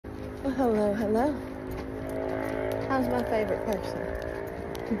Well, hello, hello. How's my favorite person?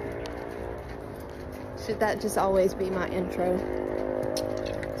 Should that just always be my intro?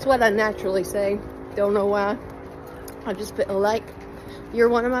 It's what I naturally say. Don't know why. I just feel like you're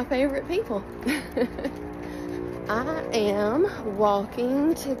one of my favorite people. I am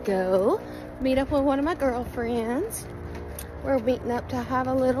walking to go meet up with one of my girlfriends. We're meeting up to have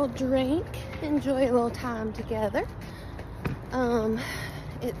a little drink, enjoy a little time together.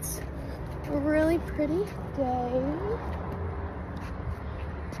 It's a really pretty day.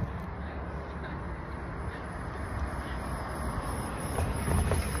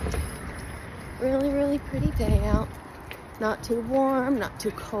 Really, really pretty day out. Not too warm, not too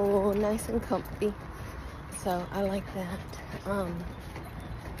cold, nice and comfy. So I like that.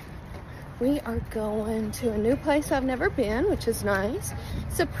 We are going to a new place I've never been, which is nice.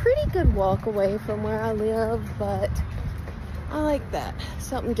 It's a pretty good walk away from where I live, but I like that.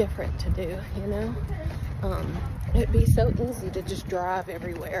 Something different to do, you know? It'd be so easy to just drive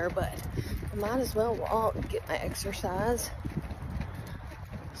everywhere, but I might as well walk and get my exercise.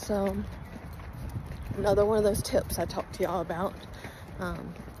 So, another one of those tips I talked to y'all about,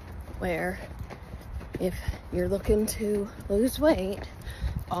 where if you're looking to lose weight,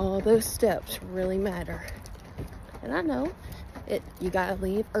 all those steps really matter. And I know you gotta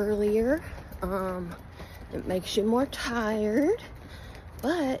leave earlier. It makes you more tired,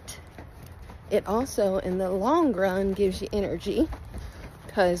 but it also, in the long run, gives you energy,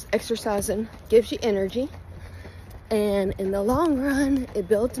 because exercising gives you energy. And in the long run, it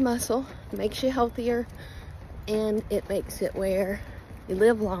builds muscle, makes you healthier, and it makes it where you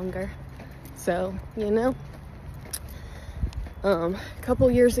live longer. So, you know, a couple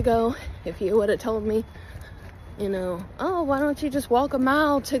years ago, if you would have told me, you know, oh, why don't you just walk a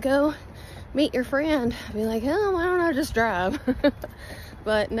mile to go meet your friend? I'd be like, oh, why don't I just drive?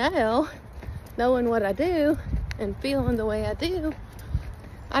 But now, knowing what I do and feeling the way I do,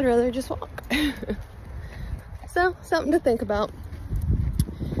 I'd rather just walk. So, something to think about.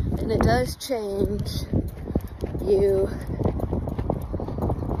 And it does change your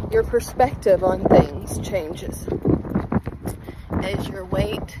perspective on things changes. As your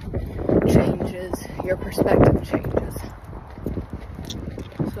weight changes, your perspective changes.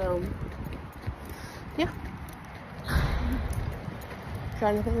 So, yeah.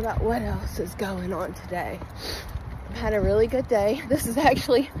 Trying to think about what else is going on today. I've had a really good day. This is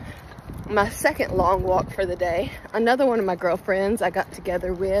actually my second long walk for the day. Another one of my girlfriends I got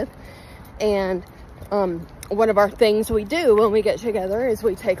together with, and one of our things we do when we get together is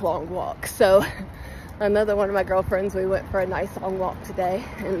we take long walks. So another one of my girlfriends, we went for a nice long walk today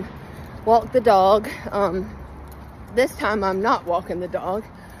and walked the dog. This time I'm not walking the dog,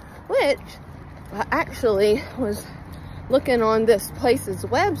 which I actually was looking on this place's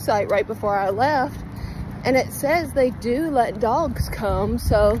website right before I left, and it says they do let dogs come,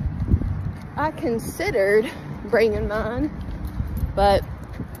 so I considered bringing mine, but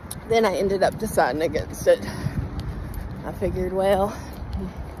then I ended up deciding against it. I figured, well,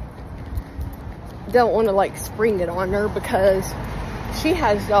 don't want to like spring it on her because she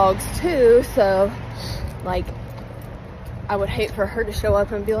has dogs too, so like I would hate for her to show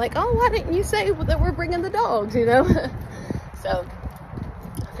up and be like, oh, why didn't you say that we're bringing the dogs, you know? So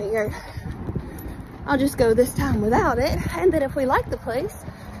I figured I'll just go this time without it, and then if we like the place,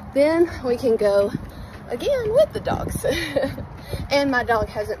 then we can go again with the dogs. And my dog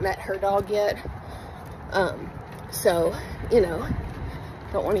hasn't met her dog yet, so, you know,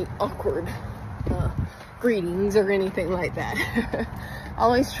 don't want any awkward greetings or anything like that. I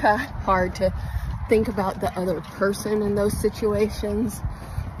always try hard to think about the other person in those situations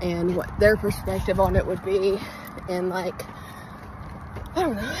and what their perspective on it would be, and like, I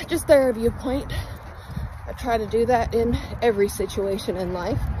don't know, just their viewpoint. I try to do that in every situation in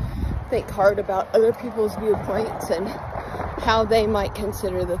life. Think hard about other people's viewpoints and how they might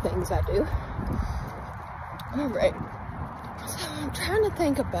consider the things I do. All right, so I'm trying to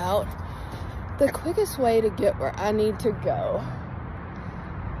think about the quickest way to get where I need to go.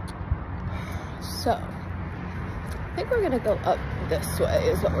 So I think we're gonna go up this way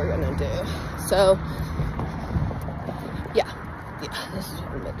is what we're gonna do. So yeah, this is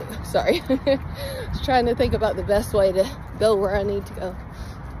what I'm gonna do. Sorry. I was trying to think about the best way to go where I need to go.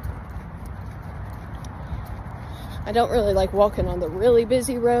 I don't really like walking on the really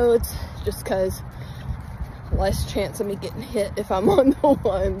busy roads just because less chance of me getting hit if I'm on the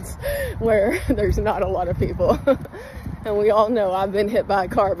ones where there's not a lot of people. And we all know I've been hit by a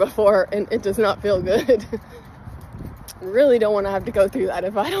car before and it does not feel good. Really don't want to have to go through that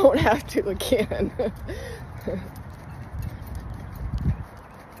if I don't have to again.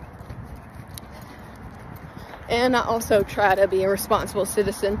 And I also try to be a responsible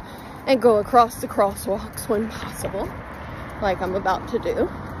citizen and go across the crosswalks when possible, like I'm about to do.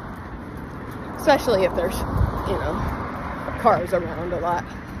 Especially if there's, you know, cars around a lot.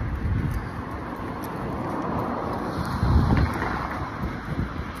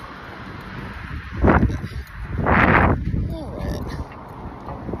 Alright.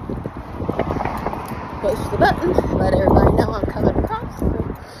 Push the button, let everybody know I'm coming across.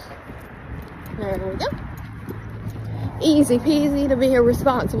 There we go. Easy peasy to be a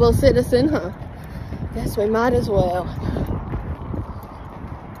responsible citizen, huh? Guess we might as well.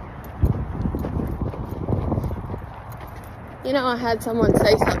 You know, I had someone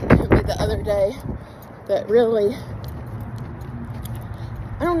say something to me the other day that really,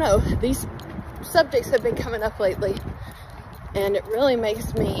 I don't know, these subjects have been coming up lately, and it really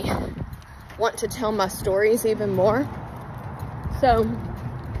makes me want to tell my stories even more. So,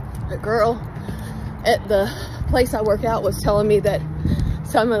 a girl at the place I work out was telling me that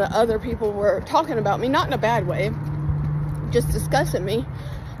some of the other people were talking about me, not in a bad way, just discussing me,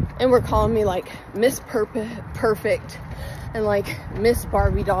 and were calling me like Miss Perfect and like Miss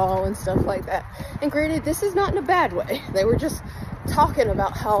Barbie doll and stuff like that. And granted, this is not in a bad way. They were just talking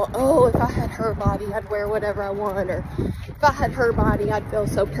about how, oh, if I had her body, I'd wear whatever I want, or if I had her body, I'd feel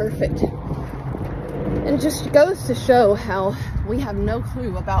so perfect. And it just goes to show how we have no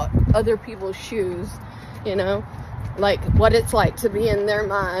clue about other people's shoes, you know, like what it's like to be in their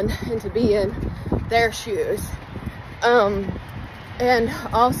mind and to be in their shoes. And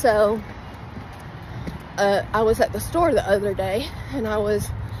also, I was at the store the other day, and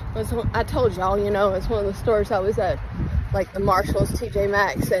I told y'all, you know, it's one of the stores I was at, like the Marshalls, TJ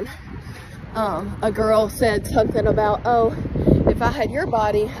Maxx, and a girl said something about, oh, if I had your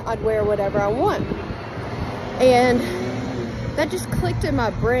body, I'd wear whatever I want. And that just clicked in my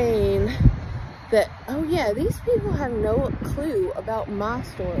brain that, oh yeah, these people have no clue about my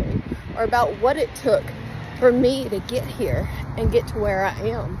story or about what it took for me to get here and get to where I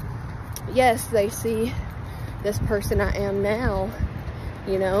am. Yes, they see this person I am now,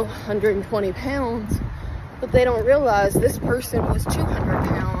 you know, 120 pounds, but they don't realize this person was 200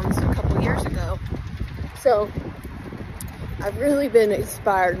 pounds a couple years ago. So I've really been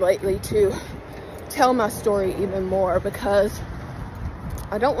inspired lately to tell my story even more, because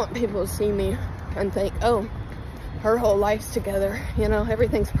I don't want people to see me and think, oh, her whole life's together, you know,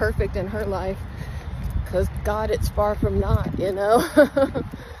 everything's perfect in her life, because God, it's far from not, you know.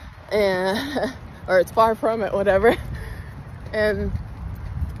 And or it's far from it, whatever. And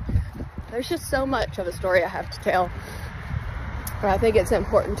there's just so much of a story I have to tell, but I think it's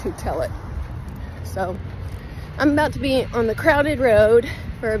important to tell it. So I'm about to be on the crowded road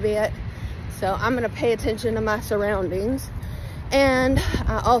for a bit, so I'm gonna pay attention to my surroundings. And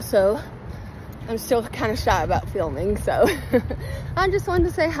I'm still kind of shy about filming, so I just wanted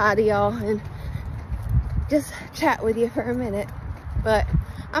to say hi to y'all and just chat with you for a minute. But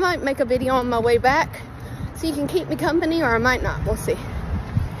I might make a video on my way back so you can keep me company, or I might not. We'll see.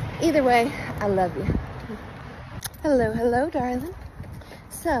 Either way, I love you. Hello, hello, darling.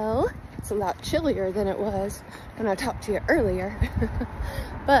 So, it's a lot chillier than it was when I talked to you earlier.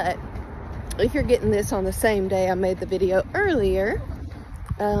 But if you're getting this on the same day I made the video earlier,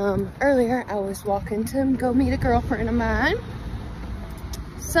 earlier I was walking to go meet a girlfriend of mine.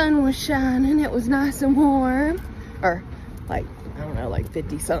 Sun was shining, it was nice and warm, or like, I don't know, like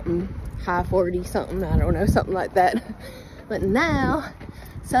 50 something, high 40 something, I don't know, something like that. But now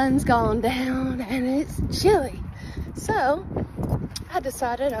sun's gone down and it's chilly, so I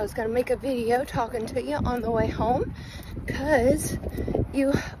decided I was gonna make a video talking to you on the way home, because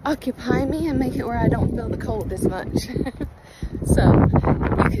you occupy me and make it where I don't feel the cold as much. So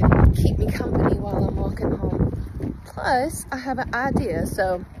you can keep me company while I'm walking home. Plus, I have an idea.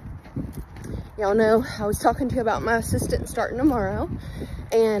 So y'all know I was talking to you about my assistant starting tomorrow,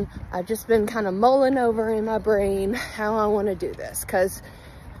 and I've just been kind of mulling over in my brain how I want to do this, because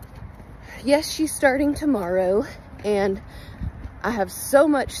yes, she's starting tomorrow and I have so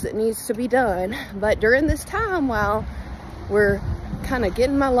much that needs to be done, but during this time while we're kind of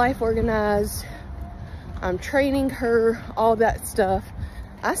getting my life organized, I'm training her, all that stuff,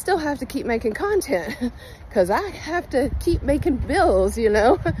 I still have to keep making content, because I have to keep making bills, you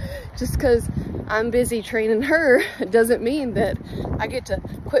know. Just because I'm busy training her doesn't mean that I get to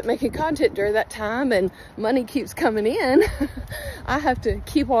quit making content during that time and money keeps coming in. I have to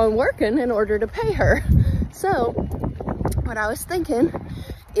keep on working in order to pay her. So what I was thinking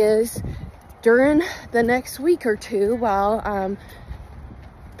is, during the next week or two, while I'm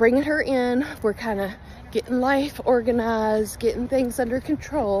bringing her in, we're kind of getting life organized, getting things under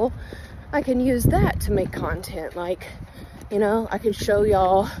control, I can use that to make content. Like, you know, I can show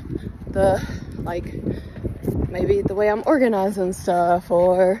y'all the, like, maybe the way I'm organizing stuff,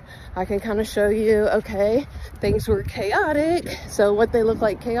 or I can kind of show you, okay, things were chaotic, so what they look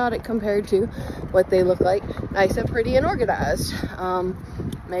like chaotic compared to what they look like nice and pretty and organized.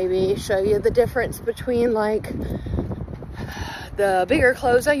 Maybe show you the difference between like the bigger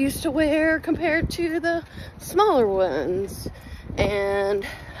clothes I used to wear compared to the smaller ones. And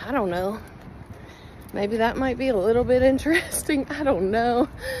I don't know, maybe that might be a little bit interesting, I don't know.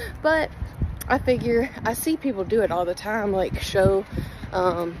 But I figure I see people do it all the time, like show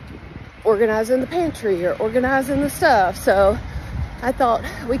organizing the pantry or organizing the stuff. So I thought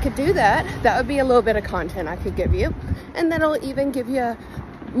we could do that. That would be a little bit of content I could give you, and then I'll even give you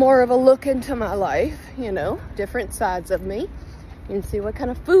more of a look into my life, you know, different sides of me. You can see what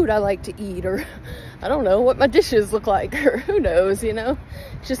kind of food I like to eat, or I don't know, what my dishes look like, or who knows, you know,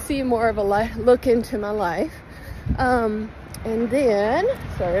 just see more of a look into my life. And then,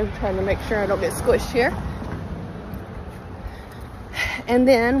 sorry, I'm trying to make sure I don't get squished here. And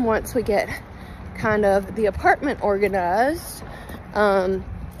then once we get kind of the apartment organized, I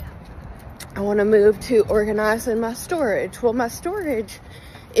want to move to organizing my storage. Well, my storage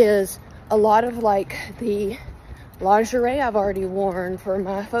is a lot of like the lingerie I've already worn for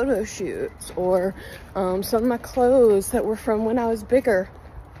my photo shoots, or some of my clothes that were from when I was bigger.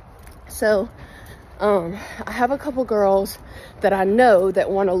 So I have a couple girls that I know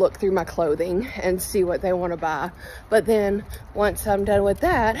that want to look through my clothing and see what they want to buy. But then once I'm done with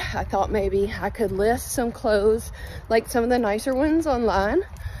that, I thought maybe I could list some clothes, like some of the nicer ones online,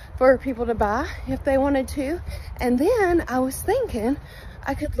 for people to buy if they wanted to. And then I was thinking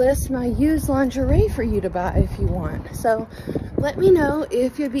I could list my used lingerie for you to buy if you want. So let me know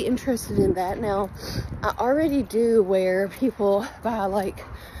if you'd be interested in that. Now, I already do where people buy like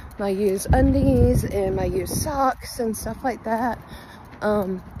my used undies and my used socks and stuff like that.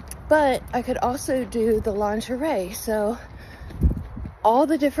 But I could also do the lingerie. So all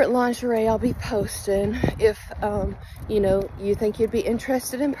the different lingerie I'll be posting, if you know, you think you'd be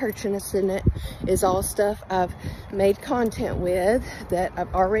interested in purchasing it, is all stuff I've made content with that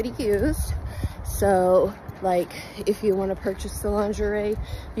I've already used. So like if you want to purchase the lingerie,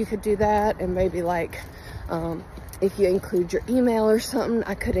 you could do that. And maybe like if you include your email or something,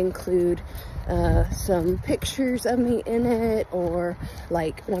 I could include some pictures of me in it, or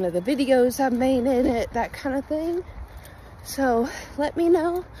like one of the videos I've made in it, that kind of thing. So let me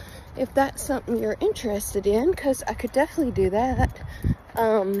know if that's something you're interested in, because I could definitely do that.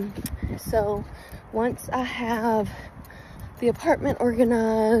 So once I have the apartment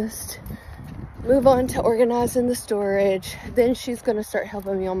organized, move on to organizing the storage, then she's going to start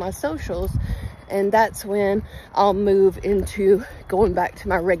helping me on my socials. And that's when I'll move into going back to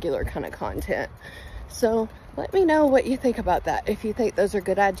my regular kind of content. So let me know what you think about that. If you think those are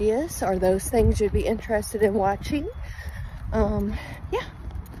good ideas, or those things you'd be interested in watching. Yeah.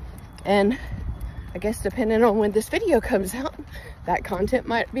 And I guess depending on when this video comes out, that content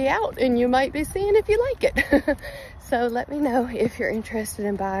might be out and you might be seeing if you like it. So let me know if you're interested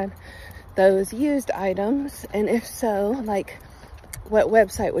in buying those used items. And if so, like, what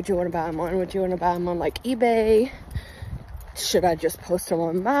website would you want to buy them on? Would you want to buy them on like eBay? Should I just post them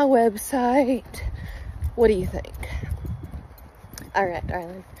on my website? What do you think? All right,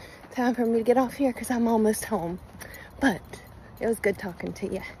 darling. Time for me to get off here because I'm almost home. But it was good talking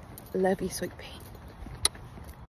to you. Love you, sweet pea.